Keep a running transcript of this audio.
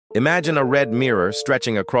Imagine a red mirror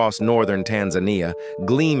stretching across northern Tanzania,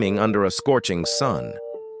 gleaming under a scorching sun.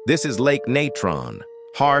 This is Lake Natron,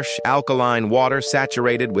 harsh, alkaline water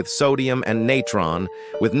saturated with sodium and natron,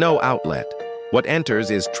 with no outlet. What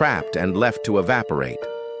enters is trapped and left to evaporate.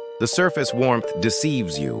 The surface warmth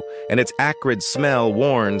deceives you, and its acrid smell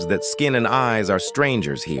warns that skin and eyes are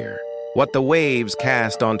strangers here. What the waves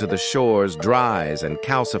cast onto the shores dries and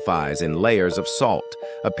calcifies in layers of salt,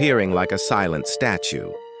 appearing like a silent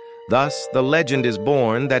statue. Thus, the legend is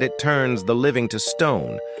born that it turns the living to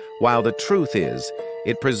stone, while the truth is,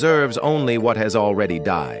 it preserves only what has already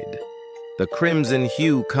died. The crimson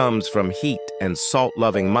hue comes from heat and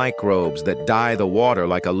salt-loving microbes that dye the water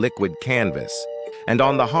like a liquid canvas. And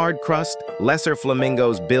on the hard crust, lesser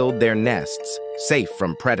flamingos build their nests, safe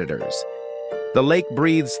from predators. The lake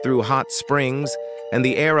breathes through hot springs, and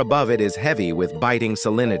the air above it is heavy with biting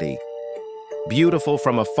salinity. Beautiful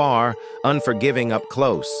from afar, unforgiving up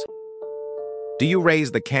close. Do you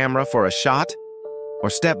raise the camera for a shot? Or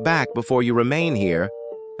step back before you remain here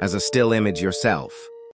as a still image yourself?